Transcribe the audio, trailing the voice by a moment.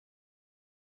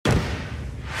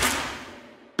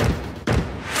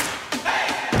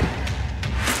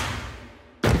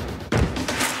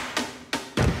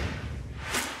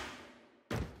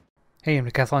Hey, I'm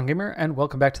Decathlon Gamer, and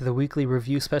welcome back to the weekly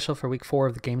review special for week 4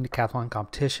 of the Gaming Decathlon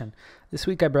competition. This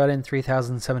week I brought in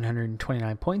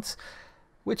 3,729 points,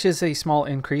 which is a small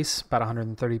increase, about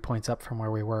 130 points up from where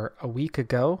we were a week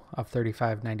ago of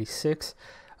 3,596,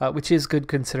 which is good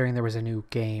considering there was a new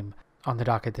game on the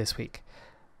docket this week.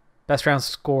 Best round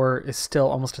score is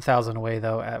still almost 1,000 away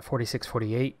though at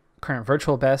 46.48. Current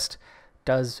virtual best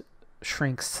does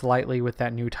shrink slightly with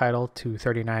that new title to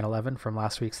 39.11 from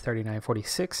last week's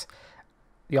 39.46.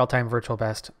 The all-time virtual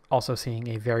best also seeing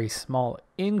a very small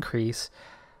increase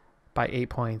by 8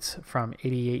 points from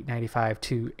 88.95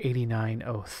 to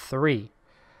 89.03.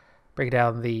 Break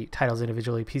down the titles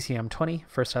individually. PCM 20.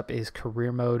 First up is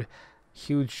Career Mode.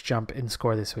 Huge jump in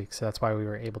score this week, so that's why we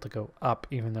were able to go up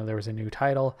even though there was a new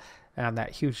title. And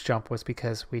that huge jump was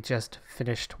because we just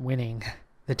finished winning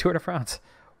the Tour de France.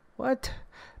 What?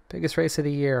 Biggest race of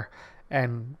the year.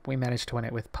 And we managed to win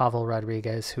it with Pavel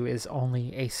Rodriguez, who is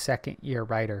only a second-year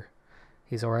rider.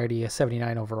 He's already a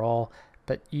 79 overall,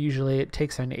 but usually it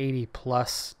takes an 80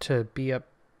 plus to be a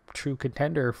true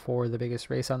contender for the biggest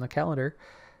race on the calendar.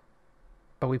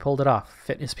 But we pulled it off.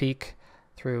 Fitness peak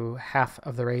through half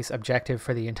of the race, objective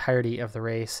for the entirety of the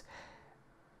race.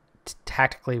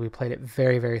 Tactically, we played it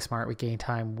very, very smart. We gained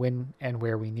time when and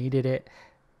where we needed it,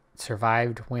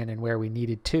 survived when and where we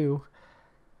needed to,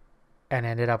 and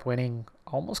ended up winning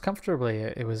almost comfortably.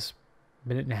 It was a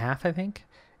minute and a half, I think,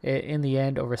 in the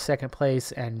end over second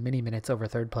place and many minutes over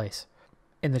third place.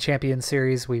 In the Champions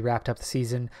Series, we wrapped up the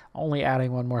season, only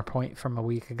adding one more point from a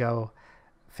week ago,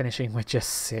 finishing with just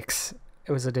 6.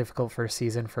 It was a difficult first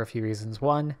season for a few reasons.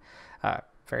 One,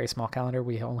 very small calendar.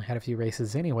 We only had a few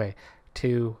races anyway.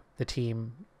 2, the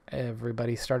team,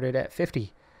 everybody started at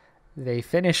 50. They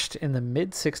finished in the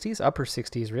mid-60s, upper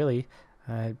 60s, really.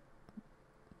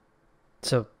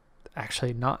 So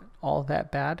actually not all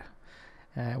that bad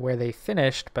where they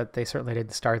finished, but they certainly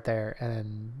didn't start there.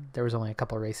 And there was only a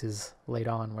couple of races late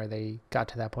on where they got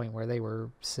to that point where they were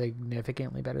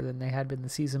significantly better than they had been the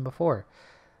season before,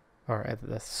 or at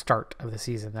the start of the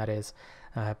season, that is.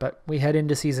 But we head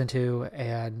into season 2,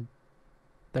 and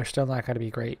they're still not going to be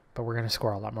great, but we're going to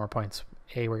score a lot more points.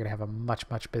 A, we're going to have a much,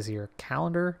 much busier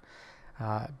calendar.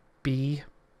 B,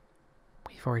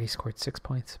 we've already scored 6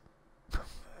 points.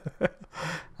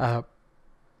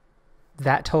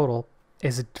 That total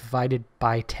is divided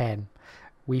by 10.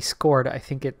 We scored, I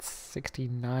think it's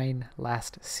 69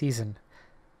 last season,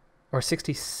 or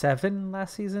 67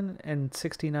 last season and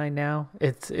 69 now.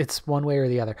 It's one way or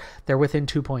the other. They're within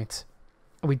 2 points.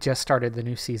 We just started the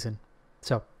new season,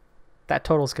 so that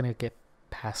total is going to get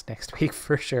passed next week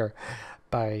for sure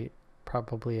by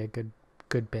probably a good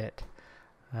bit.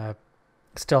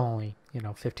 Still only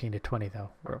 15 to 20 though.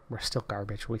 We're still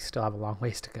garbage. We still have a long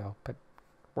ways to go, but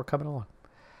we're coming along.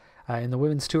 In the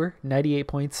women's tour, 98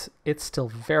 points. It's still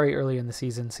very early in the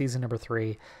season number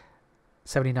 3.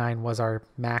 79 was our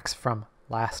max from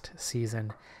last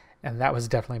season, and that was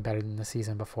definitely better than the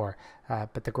season before.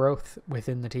 But the growth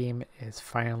within the team is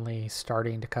finally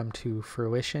starting to come to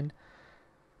fruition.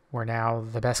 We're now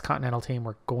the best Continental team.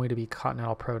 We're going to be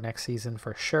Continental Pro next season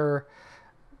for sure,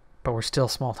 but we're still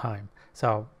small time.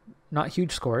 So not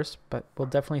huge scores, but we'll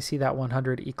definitely see that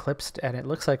 100 eclipsed, and it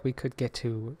looks like we could get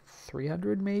to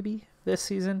 300 maybe this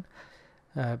season.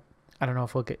 I don't know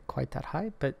if we'll get quite that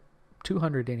high, but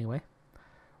 200 anyway.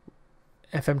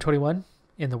 FM21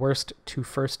 in the worst to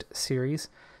first series.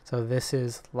 So this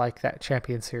is like that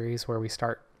Champion Series where we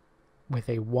start with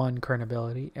a 1 current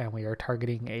ability and we are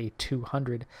targeting a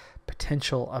 200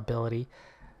 potential ability.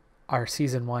 Our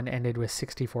season 1 ended with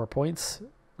 64 points.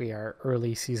 We are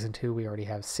early season 2. We already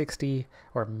have 60,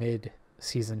 or mid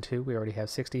season 2. We already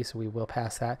have 60, so we will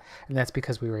pass that. And that's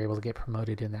because we were able to get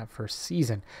promoted in that first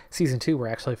season. Season 2, we're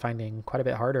actually finding quite a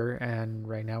bit harder, and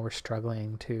right now we're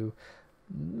struggling to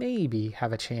maybe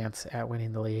have a chance at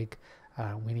winning the league.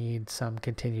 We need some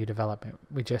continued development.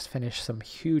 We just finished some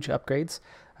huge upgrades.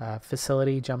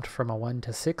 Facility jumped from a 1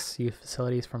 to 6. Youth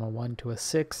facilities from a 1 to a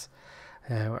 6.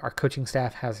 Our coaching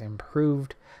staff has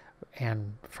improved.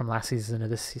 And from last season to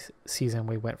this season,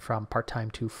 we went from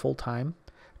part-time to full-time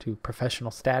to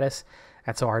professional status.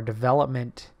 And so our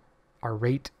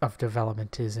rate of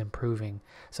development is improving.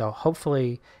 So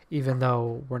hopefully, even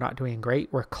though we're not doing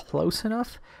great, we're close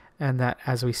enough. And that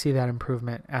as we see that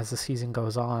improvement as the season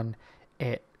goes on,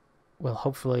 it will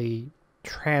hopefully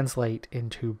translate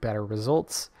into better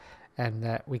results, and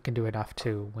that we can do enough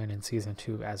to win in season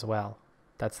 2 as well.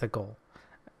 That's the goal.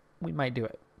 We might do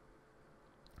it.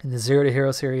 In the 0 to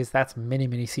Hero series, that's many,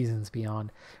 many seasons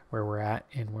beyond where we're at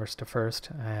in worst to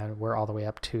first. And we're all the way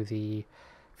up to the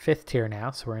 5th tier now,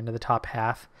 so we're into the top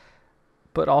half.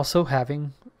 but also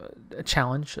having a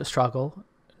challenge, a struggle.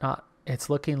 It's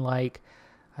looking like,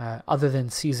 other than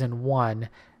season 1,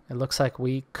 it looks like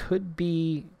we could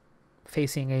be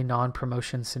facing a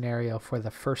non-promotion scenario for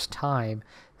the first time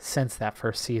since that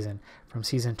first season. From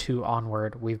season 2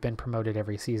 onward, we've been promoted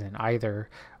every season, either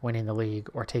winning the league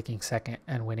or taking second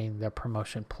and winning the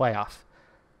promotion playoff.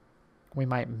 We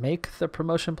might make the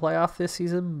promotion playoff this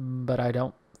season, but I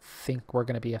don't think we're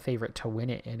going to be a favorite to win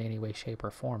it in any way, shape,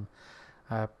 or form.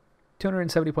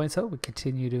 270 points though. We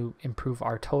continue to improve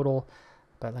our total,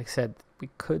 but like I said, we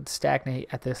could stagnate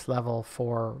at this level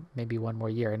for maybe one more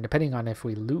year, and depending on if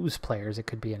we lose players, it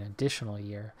could be an additional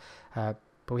year. But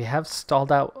we have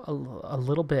stalled out a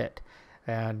little bit,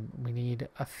 and we need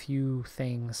a few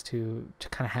things to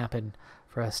kind of happen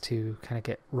for us to kind of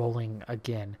get rolling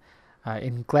again.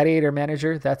 In Gladiator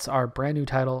Manager, that's our brand new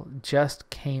title, just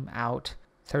came out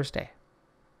Thursday.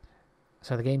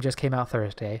 So the game just came out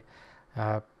Thursday.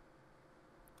 I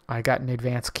got an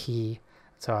advanced key,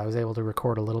 so I was able to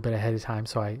record a little bit ahead of time.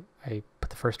 So I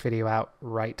put the first video out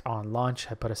right on launch.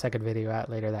 I put a second video out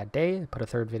later that day. I put a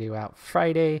third video out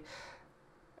Friday,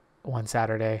 one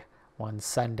Saturday, one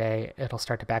Sunday. It'll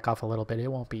start to back off a little bit. It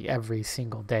won't be every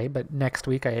single day, but next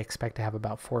week I expect to have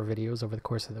about 4 videos over the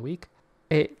course of the week.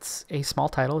 It's a small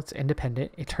title. It's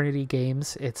independent. Eternity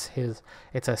Games. It's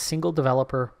a single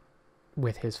developer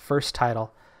with his first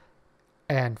title,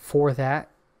 and for that,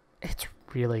 it's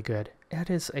really good. It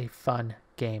is a fun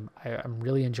game. I'm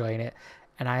really enjoying it,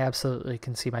 and I absolutely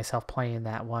can see myself playing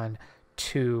that one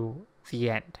to the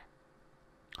end.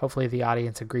 Hopefully the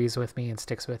audience agrees with me and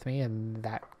sticks with me, and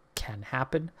that can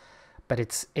happen. But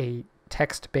it's a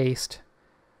text-based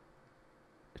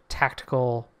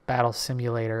tactical battle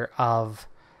simulator of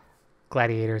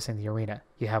gladiators in the arena.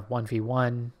 You have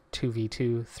 1v1,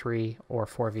 2v2, 3, or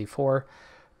 4v4.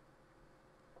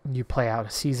 You play out a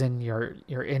season. You're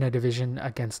in a division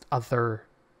against other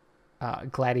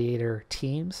gladiator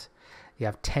teams. You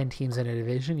have 10 teams in a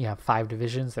division. You have 5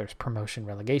 divisions. There's promotion,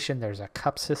 relegation. There's a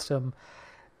cup system.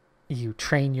 You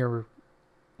train your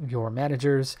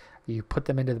managers. You put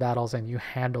them into the battles, and you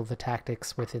handle the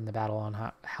tactics within the battle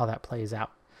on how that plays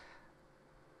out.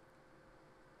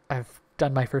 I've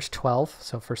done my first 12,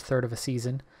 so first third of a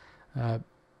season,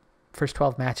 first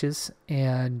 12 matches,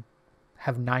 and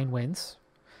have 9 wins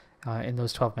in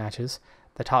those 12 matches.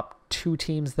 The top 2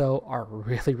 teams, though, are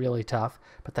really, really tough,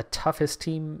 but the toughest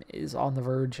team is on the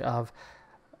verge of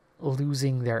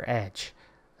losing their edge.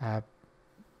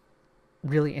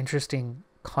 Really interesting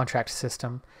contract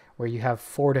system where you have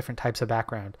 4 different types of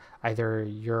background. Either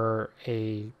you're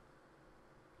a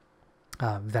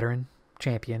veteran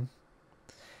champion,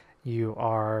 you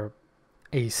are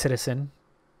a citizen,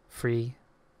 free,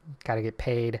 got to get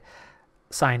paid,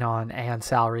 sign on and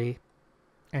salary,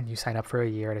 and you sign up for a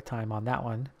year at a time on that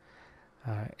one,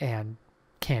 and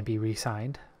can be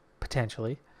re-signed,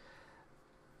 potentially.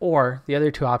 Or the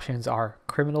other 2 options are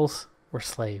criminals or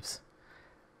slaves.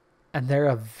 And they're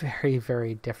a very,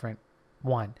 very different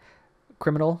one.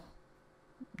 Criminal,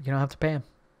 you don't have to pay them,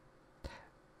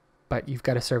 but you've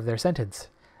got to serve their sentence.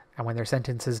 And when their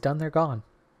sentence is done, they're gone.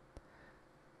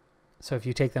 So if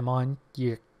you take them on,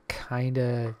 you're kind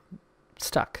of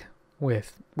stuck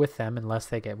with them unless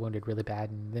they get wounded really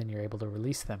bad, and then you're able to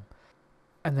release them.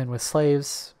 And then with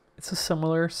slaves, it's a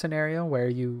similar scenario where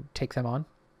you take them on.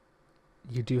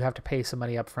 You do have to pay some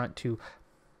money up front to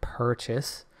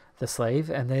purchase the slave,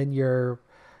 and then you're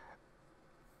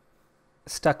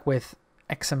stuck with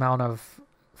X amount of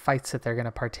fights that they're going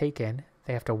to partake in.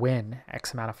 They have to win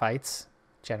X amount of fights,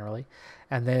 generally,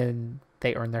 and then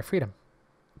they earn their freedom.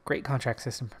 Great contract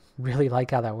system. Really like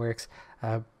how that works.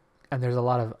 And there's a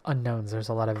lot of unknowns. There's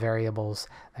a lot of variables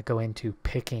that go into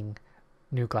picking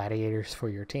new gladiators for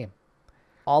your team.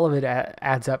 All of it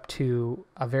adds up to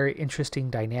a very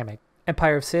interesting dynamic.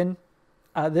 Empire of Sin.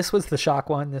 This was the shock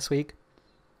one this week.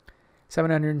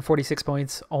 746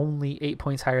 points, only 8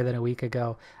 points higher than a week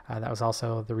ago. That was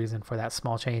also the reason for that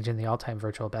small change in the all-time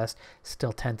virtual best.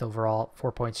 Still 10th overall,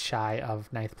 4 points shy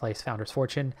of 9th place Founder's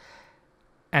Fortune.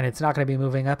 And it's not going to be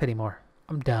moving up anymore.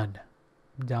 I'm done.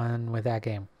 I'm done with that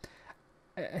game.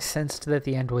 I sensed that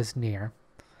the end was near.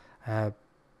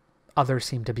 Others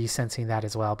seem to be sensing that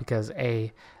as well because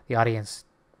the audience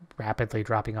rapidly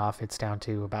dropping off. It's down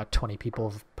to about 20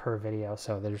 people per video,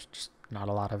 so there's just not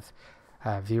a lot of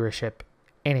viewership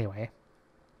anyway.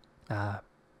 The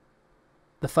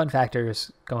fun factor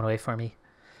is going away for me.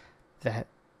 That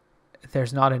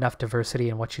there's not enough diversity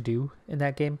in what you do in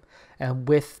that game, and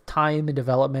with time and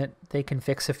development they can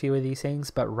fix a few of these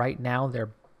things, but right now their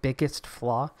biggest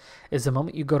flaw is the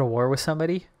moment you go to war with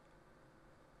somebody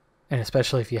and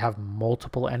especially if you have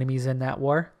multiple enemies in that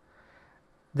war,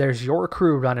 there's your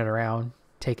crew running around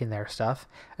taking their stuff,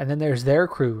 and then there's their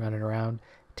crew running around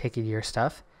taking your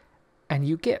stuff, and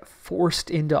you get forced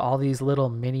into all these little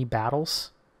mini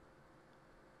battles,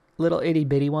 little itty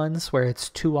bitty ones where it's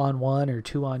 2-on-1 or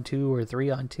 2-on-2 or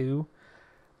 3-on-2,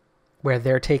 where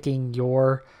they're taking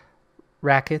your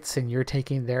rackets and you're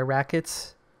taking their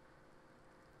rackets,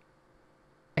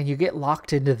 and you get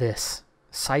locked into this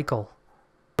cycle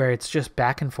where it's just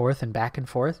back and forth and back and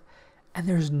forth, and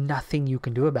there's nothing you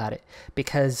can do about it,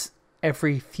 because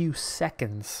every few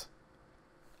seconds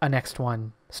a next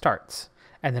one starts,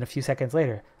 and then a few seconds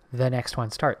later the next one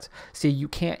starts. So you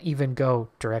can't even go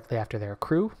directly after their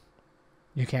crew.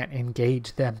 You can't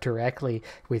engage them directly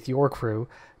with your crew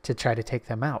to try to take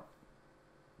them out.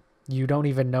 You don't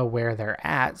even know where they're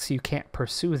at, so you can't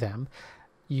pursue them.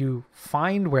 You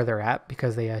find where they're at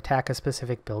because they attack a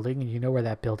specific building and you know where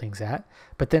that building's at,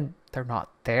 but then they're not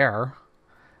there.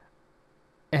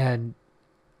 And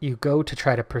you go to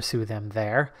try to pursue them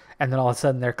there, and then all of a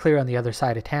sudden they're clear on the other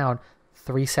side of town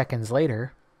 3 seconds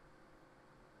later.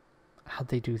 How'd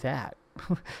they do that?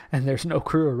 And there's no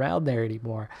crew around there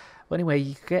anymore. Well, anyway,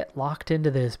 you get locked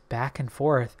into this back and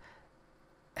forth,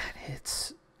 and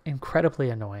it's incredibly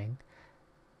annoying.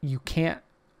 You can't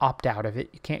opt out of it.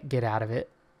 You can't get out of it.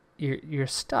 You're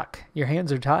stuck. Your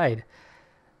hands are tied.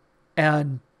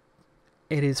 And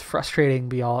it is frustrating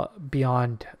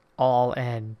beyond all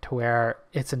end, to where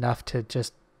it's enough to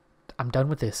just, I'm done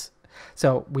with this.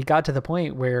 So we got to the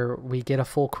point where we get a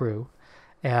full crew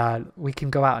and we can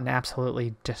go out and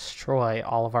absolutely destroy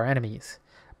all of our enemies.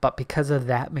 But because of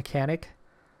that mechanic,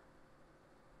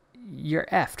 you're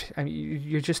effed. I mean,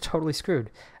 you're just totally screwed.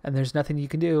 And there's nothing you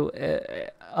can do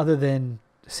other than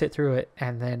sit through it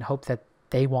and then hope that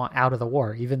they want out of the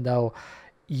war, even though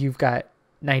you've got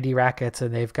 90 rackets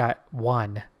and they've got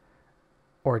 1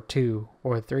 or 2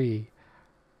 or 3.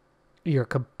 You're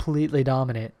completely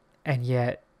dominant, and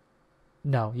yet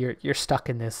no, you're stuck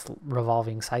in this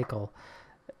revolving cycle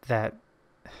that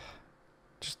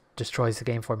just destroys the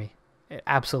game for me.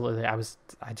 Absolutely.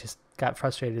 I just got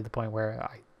frustrated to the point where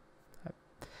I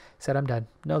said, I'm done.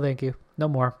 No, thank you. No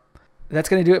more. That's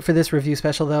going to do it for this review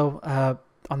special, though.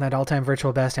 On that all-time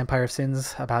virtual best, Empire of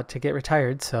Sin's about to get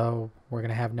retired, so we're going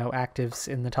to have no actives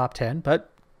in the top 10. But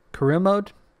career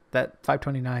mode, that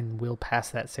 529 will pass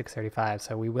that 635,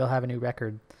 so we will have a new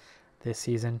record this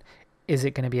season. Is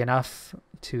it going to be enough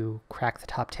to crack the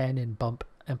top 10 and bump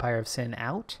Empire of Sin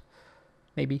out?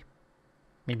 Maybe.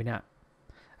 Maybe not.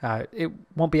 It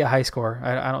won't be a high score.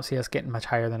 I don't see us getting much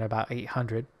higher than about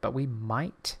 800, but we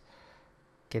might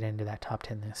get into that top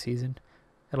 10 this season.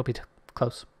 It'll be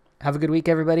close. Have a good week,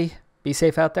 everybody. Be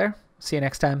safe out there. See you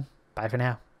next time. Bye for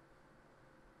now.